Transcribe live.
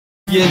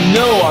You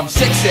know I'm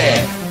sexy.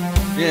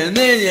 And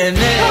then you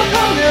know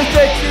I'm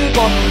sexy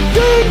boy.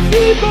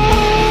 Sexy boy.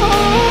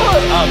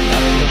 I'm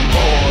not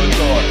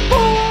the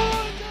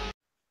boy.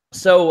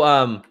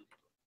 So,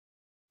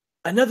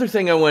 another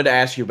thing I wanted to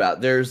ask you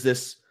about, there's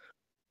this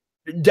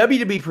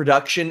WWE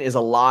production is a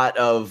lot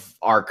of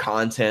our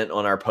content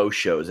on our post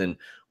shows. And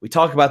we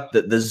talk about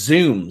the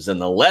zooms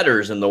and the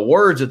letters and the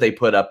words that they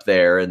put up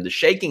there and the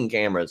shaking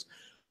cameras.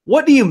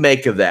 What do you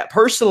make of that?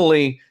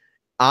 Personally,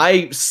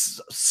 I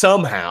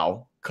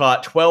somehow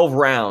caught 12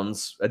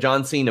 Rounds, a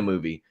John Cena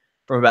movie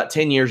from about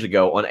 10 years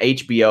ago on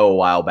HBO a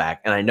while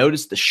back. And I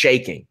noticed the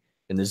shaking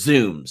and the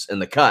zooms and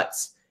the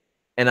cuts.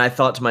 And I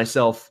thought to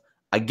myself,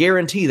 I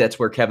guarantee that's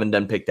where Kevin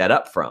Dunn picked that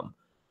up from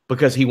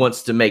because he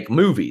wants to make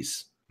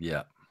movies.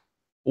 Yeah.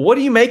 What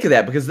do you make of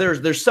that? Because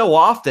there's so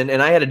often,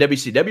 and I had a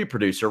WCW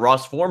producer,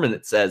 Ross Foreman,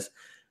 that says,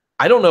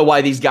 I don't know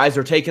why these guys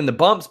are taking the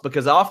bumps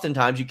because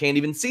oftentimes you can't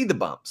even see the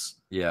bumps.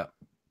 Yeah.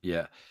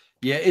 Yeah.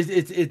 Yeah.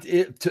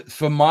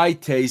 For my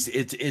taste,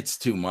 it's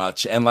too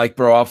much. And like,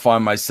 bro, I'll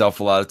find myself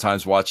a lot of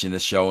times watching the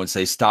show and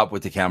say, stop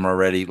with the camera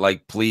already.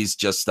 Like, please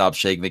just stop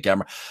shaking the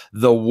camera.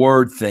 The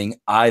word thing,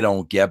 I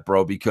don't get,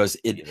 bro, because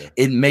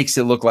it makes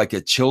it look like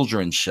a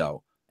children's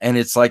show. And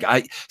it's like,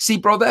 I see,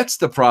 bro, that's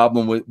the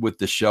problem with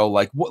the show.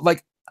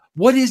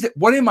 What is it?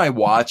 What am I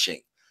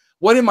watching?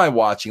 What am I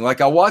watching? Like,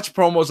 I watch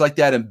promos like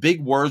that and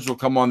big words will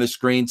come on the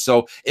screen.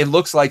 So it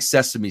looks like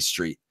Sesame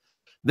Street.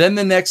 Then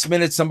the next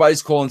minute,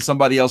 somebody's calling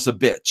somebody else a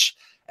bitch.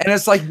 And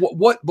it's like,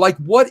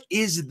 what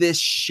is this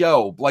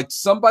show? Like,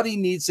 somebody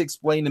needs to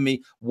explain to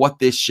me what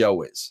this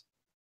show is.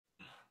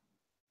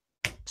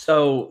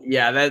 So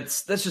yeah,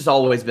 that's just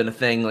always been a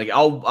thing. Like,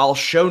 I'll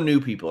show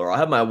new people, or I'll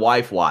have my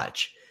wife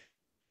watch,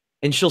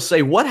 and she'll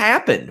say, what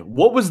happened?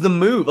 What was the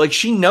move? Like,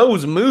 she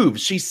knows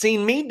moves. She's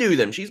seen me do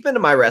them. She's been to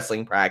my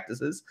wrestling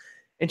practices.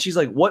 And she's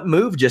like, what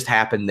move just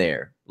happened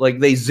there? Like,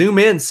 they zoom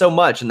in so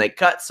much and they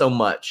cut so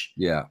much.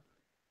 Yeah.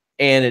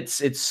 And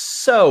it's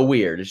so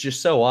weird. It's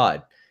just so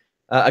odd.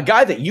 A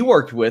guy that you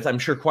worked with, I'm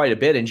sure quite a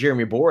bit, and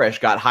Jeremy Borash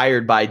got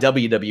hired by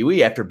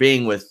WWE after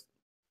being with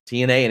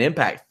TNA and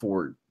Impact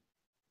for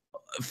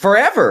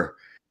forever.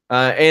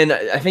 And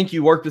I think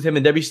you worked with him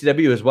in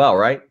WCW as well,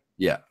 right?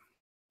 Yeah.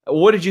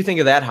 What did you think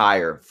of that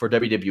hire for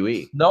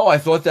WWE? No, I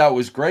thought that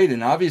was great.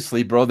 And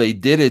obviously, bro, they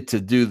did it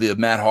to do the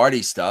Matt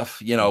Hardy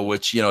stuff,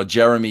 which,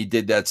 Jeremy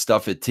did that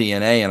stuff at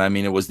TNA. And I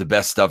mean, it was the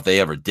best stuff they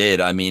ever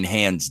did. I mean,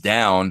 hands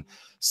down.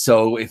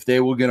 So if they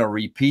were going to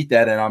repeat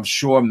that, and I'm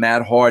sure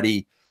Matt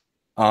Hardy,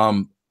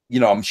 I'm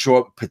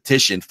sure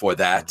petitioned for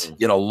that,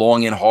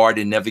 long and hard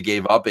and never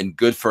gave up, and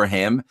good for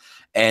him.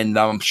 And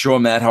I'm sure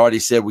Matt Hardy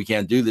said, we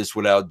can't do this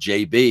without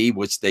JB,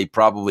 which they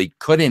probably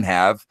couldn't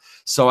have.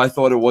 So I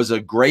thought it was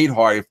a great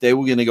hire. If they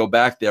were going to go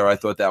back there, I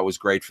thought that was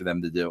great for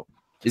them to do.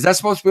 Is that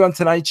supposed to be on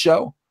tonight's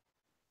show?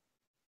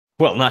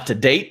 Well, not to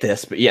date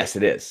this, but yes,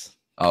 it is.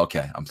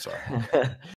 Okay, I'm sorry.